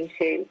diving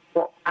into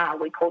what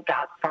we call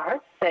dark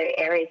forests, so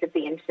areas of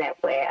the internet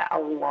where a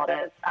lot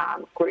of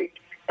groups,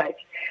 both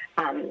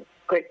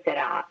groups that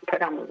are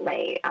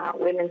predominantly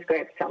women's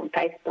groups on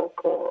Facebook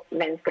or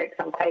men's groups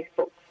on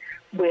Facebook,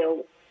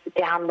 will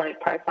download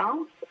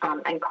profiles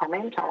and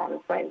comment on,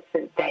 for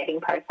instance,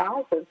 dating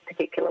profiles of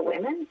particular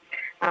women,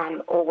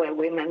 or where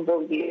women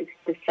will use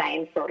the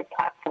same sort of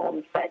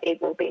platforms, but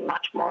it will be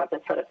much more of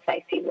a sort of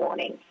safety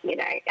warning,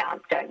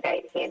 don't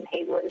date him,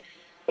 he was,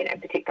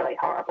 particularly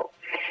horrible.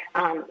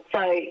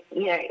 So,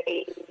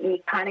 you're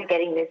kind of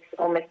getting this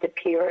almost a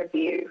peer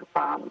review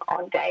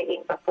on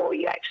dating before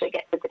you actually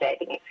get to the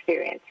dating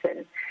experience.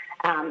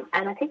 And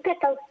I think that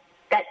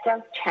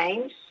does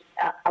change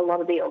a lot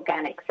of the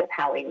organics of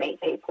how we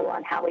meet people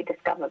and how we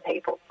discover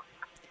people.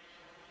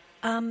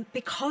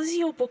 Because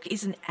your book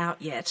isn't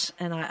out yet,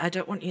 and I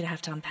don't want you to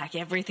have to unpack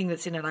everything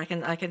that's in it, I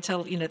can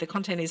tell, the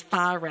content is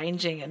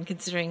far-ranging, and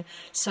considering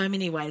so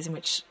many ways in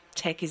which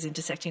tech is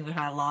intersecting with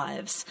our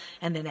lives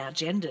and then our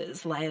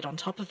genders layered on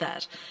top of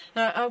that.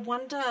 I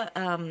wonder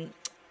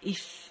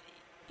if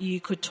you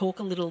could talk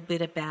a little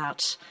bit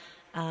about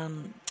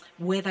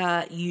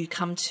whether you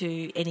come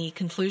to any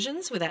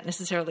conclusions without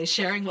necessarily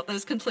sharing what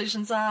those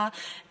conclusions are,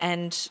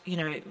 and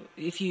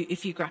if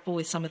you grapple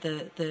with some of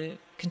the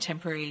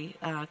contemporary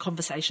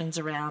conversations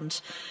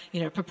around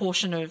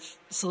proportion of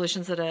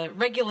solutions that are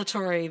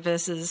regulatory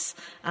versus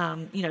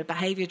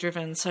behaviour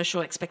driven,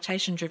 social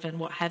expectation driven,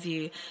 what have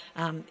you.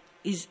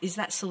 Is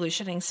that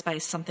solutioning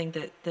space something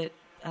that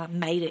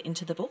made it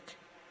into the book?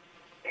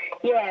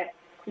 Yeah.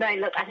 No,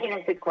 look, I think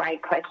that's a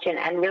great question,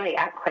 and really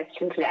our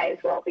question today as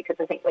well, because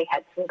I think we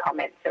had some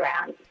comments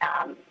around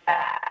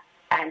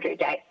Andrew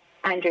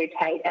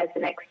Tate as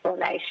an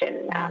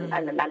explanation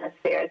and the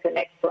manosphere as an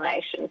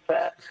explanation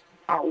for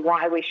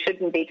why we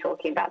shouldn't be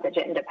talking about the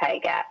gender pay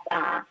gap.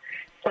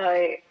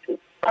 So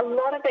a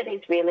lot of it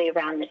is really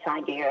around this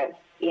idea of,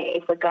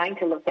 if we're going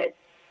to look at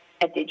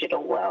a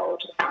digital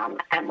world,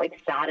 and we've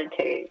started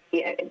to,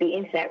 the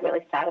internet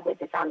really started with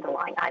this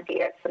underlying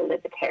idea of sort of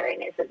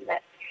libertarianism,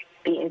 that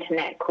the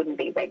internet couldn't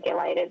be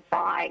regulated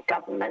by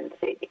governments.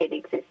 It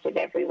existed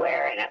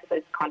everywhere, and it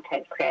was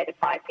content created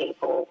by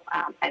people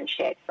and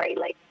shared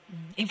freely.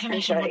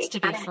 Information wants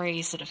to be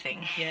free, sort of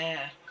thing. Yeah.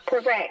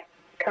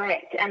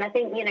 Correct. And I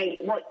think,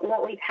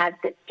 what we've had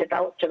that's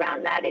developed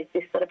around that is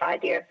this sort of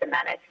idea of the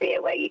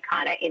manosphere, where you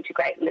kind of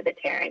integrate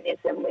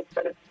libertarianism with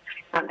sort of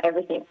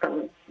everything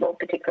from, well,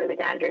 particularly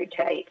with Andrew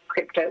Tate,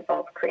 crypto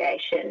wealth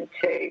creation,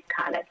 to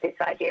kind of this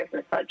idea of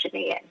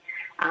misogyny,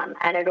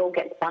 and it all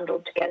gets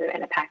bundled together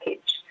in a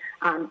package.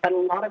 But a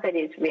lot of it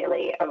is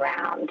really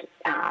around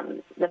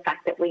the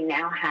fact that we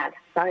now have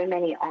so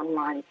many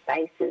online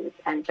spaces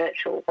and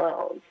virtual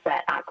worlds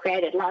that are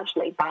created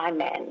largely by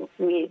men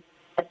with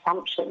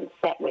assumptions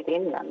set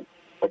within them.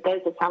 But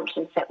those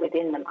assumptions set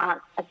within them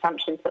aren't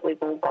assumptions that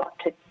we've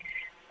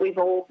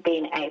all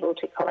been able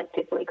to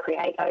collectively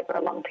create over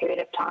a long period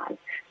of time.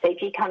 So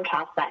if you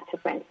contrast that to,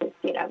 for instance,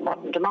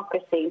 modern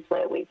democracies,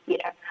 where we've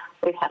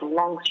had a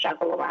long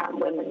struggle around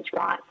women's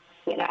rights,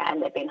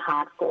 and they've been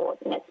hard fought,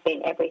 and it's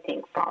been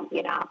everything from,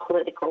 our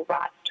political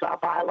rights to our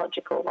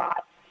biological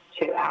rights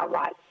to our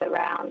rights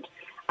around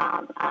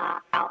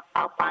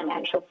our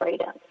financial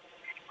freedoms.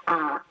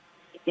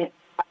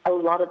 A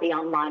lot of the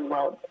online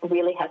world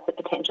really has the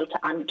potential to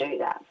undo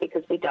that,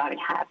 because we don't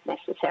have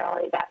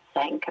necessarily that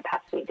same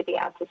capacity to be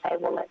able to say,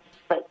 well,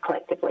 let's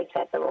collectively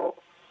set the rules.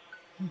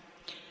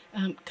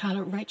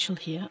 Carla, Rachel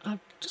here.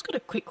 I've just got a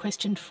quick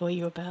question for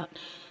you about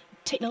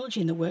technology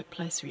in the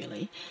workplace,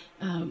 really.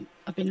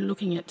 I've been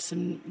looking at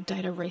some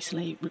data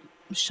recently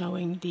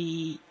showing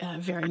the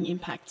varying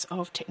impacts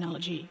of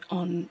technology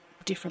on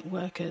different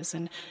workers,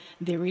 and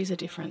there is a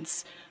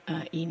difference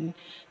in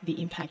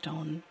the impact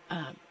on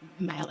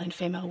male and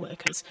female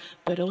workers,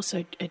 but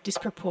also a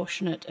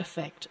disproportionate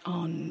effect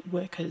on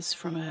workers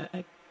from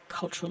a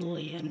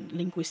culturally and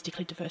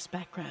linguistically diverse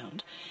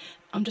background.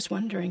 I'm just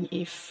wondering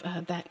if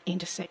that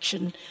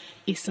intersection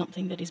is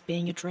something that is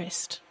being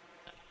addressed,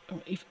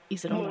 or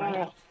is it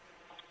already?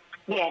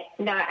 Yeah,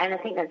 no, and I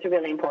think that's a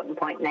really important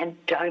point, and I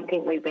don't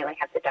think we really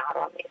have the data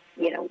on this.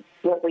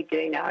 What we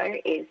do know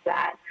is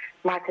that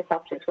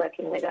Microsoft is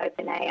working with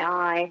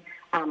OpenAI.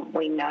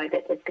 We know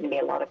that there's going to be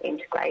a lot of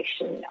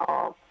integration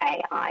of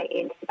AI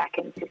into the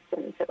back-end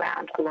systems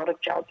around a lot of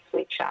jobs,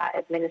 which are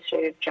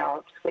administrative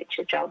jobs, which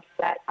are jobs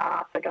that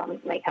are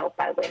predominantly held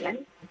by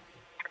women.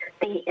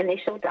 The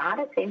initial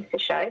data seems to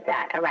show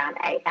that around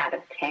 8 out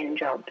of 10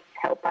 jobs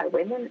held by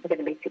women are going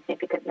to be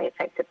significantly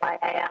affected by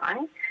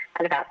AI,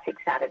 and about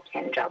 6 out of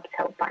 10 jobs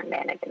held by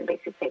men are going to be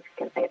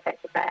significantly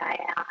affected by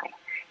AI.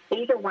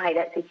 Either way,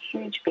 that's a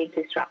huge, big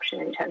disruption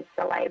in terms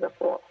of the labour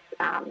force.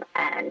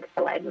 and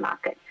the labour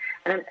market.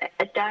 And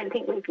I don't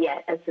think we've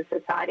yet, as a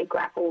society,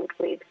 grappled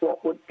with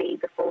what would be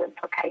the full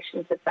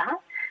implications of that.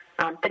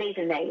 But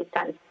even there, you're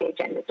starting to see a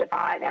gender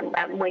divide.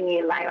 And when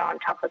you layer on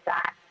top of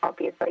that,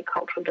 obviously,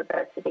 cultural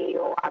diversity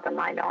or other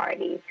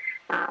minority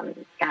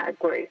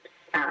groups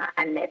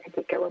and their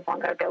particular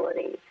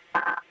vulnerabilities,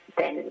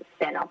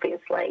 then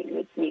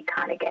obviously you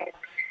kind of get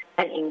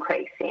an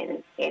increase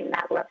in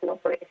that level of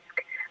risk.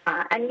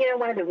 And,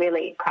 one of the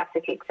really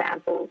classic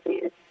examples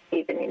is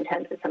even in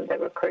terms of some of the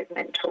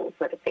recruitment tools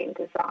that have been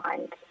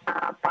designed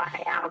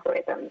by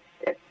algorithms.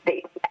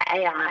 The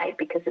AI,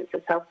 because it's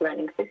a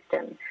self-learning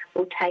system,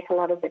 will take a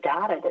lot of the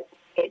data that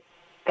it's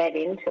fed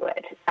into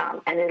it,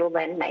 and it'll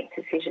then make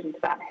decisions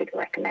about who to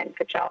recommend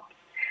for jobs.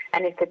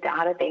 And if the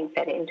data being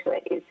fed into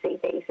it is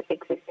CVs of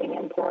existing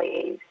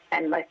employees,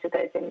 and most of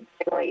those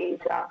employees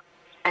are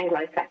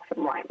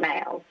Anglo-Saxon white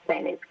males,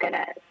 then it's going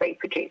to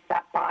reproduce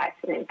that bias,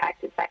 and in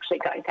fact it's actually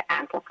going to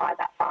amplify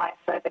that bias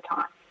over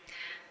time.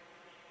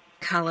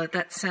 Carla,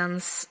 that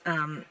sounds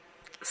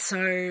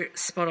so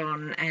spot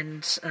on,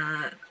 and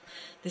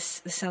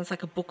this sounds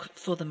like a book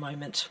for the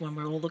moment when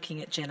we're all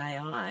looking at Gen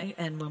AI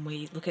and when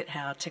we look at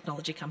how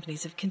technology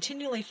companies have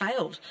continually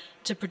failed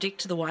to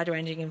predict the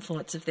wide-ranging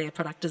influence of their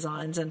product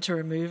designs and to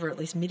remove or at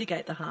least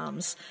mitigate the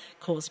harms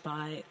caused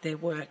by their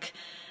work.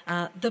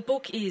 The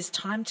book is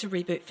Time to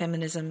Reboot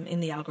Feminism in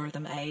the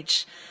Algorithm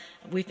Age.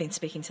 We've been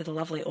speaking to the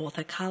lovely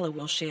author, Carla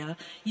Wilshire.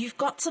 You've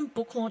got some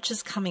book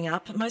launches coming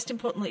up. Most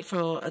importantly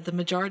for the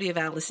majority of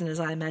our listeners,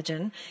 I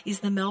imagine, is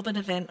the Melbourne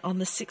event on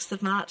the 6th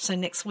of March, so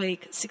next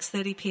week,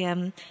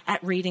 6:30pm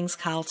at Readings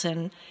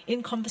Carlton,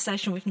 in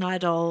conversation with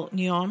Nidal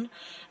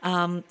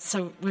Nguyen.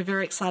 So we're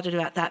very excited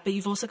about that. But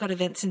you've also got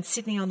events in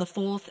Sydney on the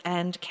 4th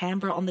and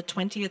Canberra on the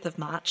 20th of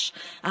March.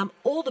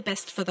 All the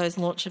best for those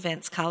launch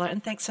events, Carla,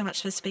 and thanks so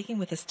much for speaking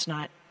with us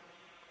tonight.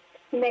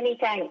 Many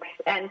thanks,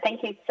 and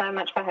thank you so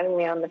much for having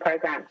me on the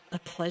program. A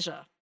pleasure.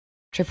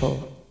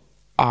 Triple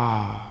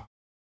R.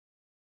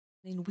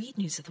 In weird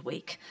news of the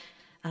week,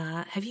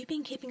 have you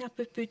been keeping up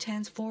with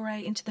Bhutan's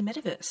foray into the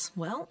metaverse?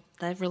 Well,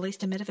 they've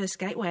released a metaverse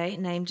gateway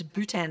named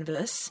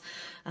Bhutanverse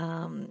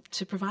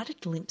to provide a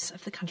glimpse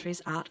of the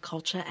country's art,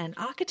 culture and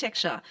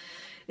architecture.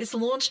 It's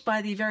launched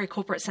by the very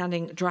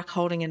corporate-sounding Druck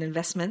Holding and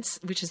Investments,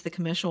 which is the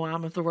commercial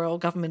arm of the Royal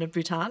Government of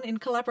Bhutan, in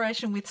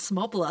collaboration with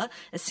Smobler,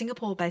 a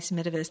Singapore-based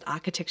metaverse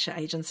architecture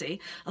agency,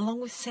 along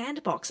with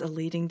Sandbox, a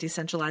leading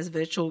decentralised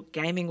virtual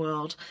gaming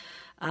world.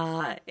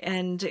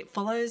 And it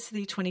follows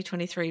the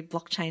 2023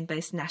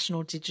 blockchain-based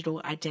National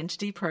Digital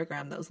Identity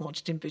Program that was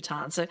launched in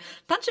Bhutan. So a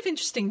bunch of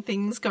interesting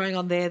things going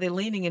on there. They're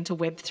leaning into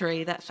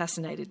Web3. That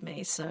fascinated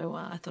me, so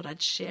I thought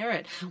I'd share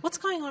it. What's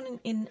going on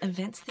in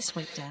events this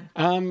week,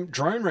 Dan?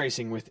 Drone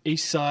racing with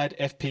Eastside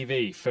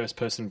FPV,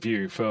 first-person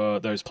view for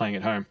those playing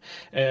at home.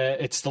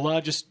 It's the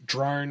largest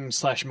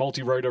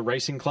drone/multi-rotor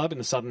racing club in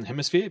the Southern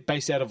Hemisphere,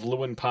 based out of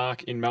Lewin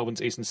Park in Melbourne's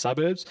eastern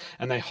suburbs,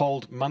 and they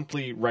hold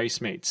monthly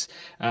race meets.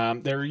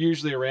 There are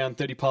usually around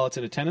 30 pilots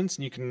in attendance,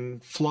 and you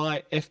can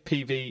fly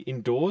FPV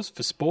indoors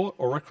for sport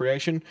or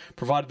recreation,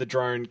 provided the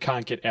drone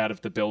can't get out of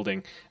the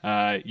building.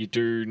 You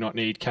do not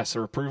need CASA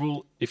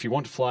approval. If you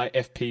want to fly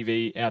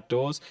FPV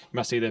outdoors, you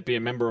must either be a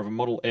member of a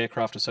model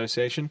aircraft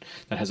association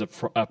that has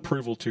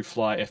approval to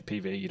fly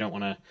FPV. You don't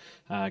want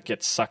to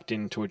get sucked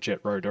into a jet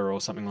rotor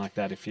or something like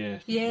that if you're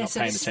not paying attention. So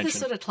this is the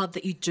sort of club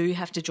that you do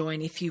have to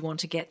join if you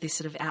want to get this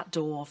sort of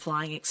outdoor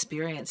flying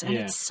experience. And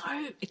it's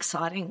so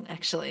exciting,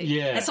 actually.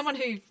 Yeah. As someone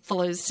who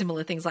follows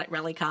similar things like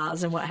rally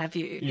cars and what have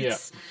you,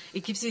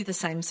 it gives you the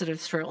same sort of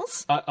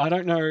thrills. I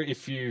don't know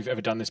if you've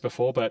ever done this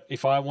before, but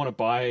if I want to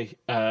buy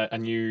a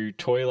new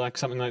toy like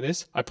something like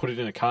this, I put it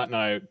in a cart and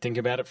I think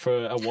about it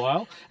for a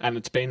while, and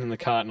it's been in the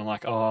cart and I'm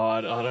like,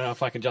 I don't know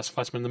if I can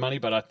justify spending the money,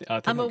 but I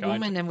think I'm a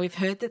woman, and we've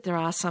heard that there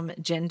are some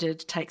gendered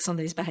takes on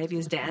these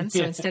behaviours, Dan.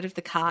 So instead of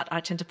the cart, I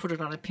tend to put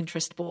it on a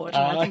Pinterest board.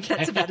 And I think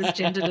that's about as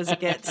gendered as it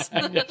gets.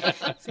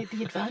 See,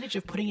 the advantage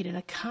of putting it in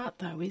a cart,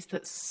 though, is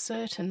that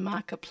certain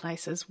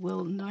marketplaces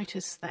will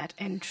notice that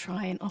and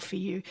try and offer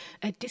you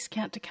a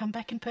discount to come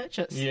back and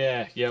purchase.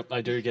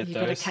 I do get You've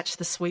those. got to catch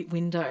the sweet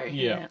window.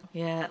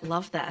 Yeah,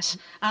 love that.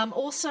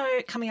 Also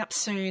coming up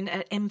soon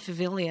at M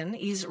Pavilion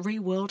is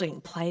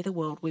Reworlding, Play the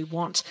World We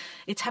Want.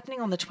 It's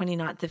happening on the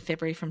 29th of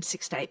February from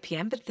 6 to 8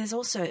 p.m, but there's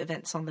also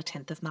events on the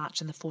 10th of March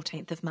and the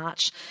 14th of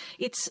March.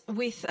 It's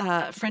with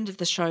a friend of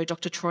the show,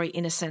 Dr. Troy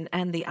Innocent,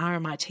 and the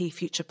RMIT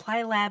Future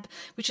Play Lab,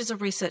 which is a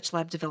research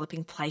lab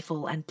developing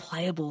playful and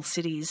playable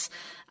cities.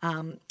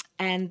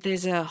 And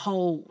there's a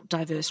whole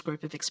diverse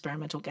group of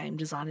experimental game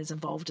designers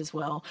involved as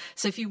well.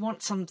 So if you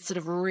want some sort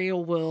of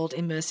real-world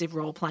immersive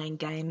role-playing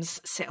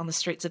games set on the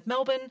streets of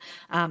Melbourne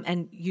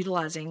and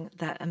utilising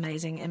that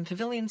amazing M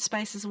Pavilion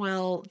space as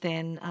well,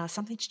 then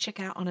something to check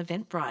out on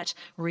Eventbrite,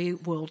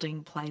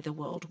 Reworlding, Play the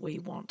World We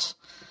Want.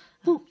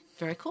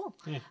 Very cool.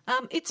 Yeah.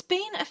 It's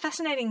been a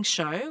fascinating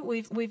show.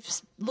 We've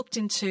looked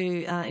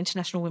into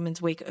International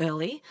Women's Week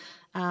early.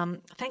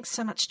 Thanks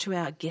so much to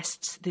our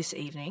guests this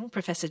evening,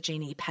 Professor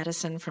Jeannie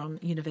Patterson from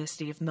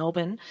University of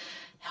Melbourne,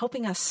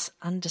 helping us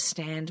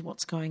understand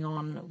what's going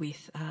on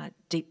with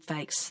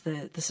deepfakes,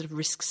 the sort of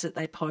risks that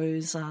they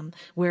pose,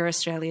 where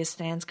Australia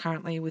stands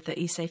currently with the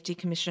eSafety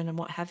Commission and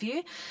what have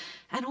you,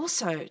 and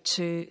also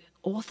to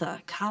author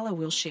Carla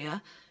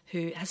Wilshire,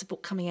 who has a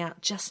book coming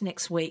out just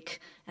next week,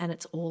 and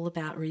it's all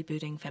about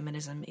rebooting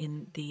feminism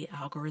in the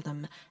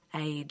algorithm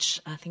age.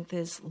 I think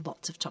there's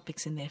lots of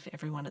topics in there for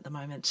everyone at the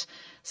moment,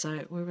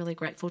 so we're really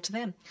grateful to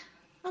them.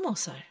 I'm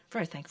also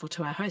very thankful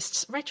to our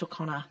hosts, Rachel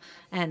Connor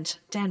and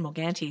Dan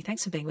Morganti.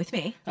 Thanks for being with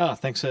me. Oh,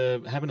 thanks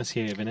for having us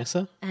here,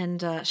 Vanessa.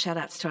 And shout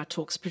outs to our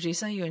Talks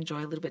producer. You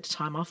enjoy a little bit of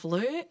time off,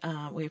 Lou.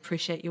 We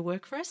appreciate your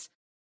work for us.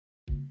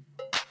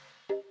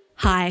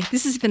 Hi,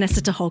 this is Vanessa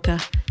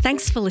Taholka.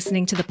 Thanks for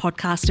listening to the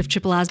podcast of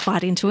Triple R's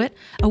Bite Into It,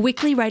 a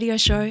weekly radio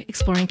show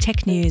exploring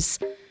tech news.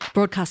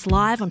 Broadcast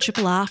live on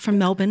Triple R from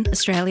Melbourne,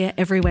 Australia,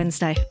 every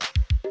Wednesday.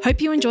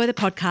 Hope you enjoy the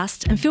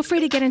podcast and feel free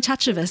to get in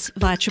touch with us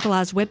via Triple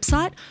R's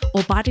website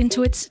or Bite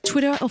Into It's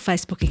Twitter or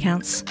Facebook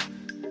accounts.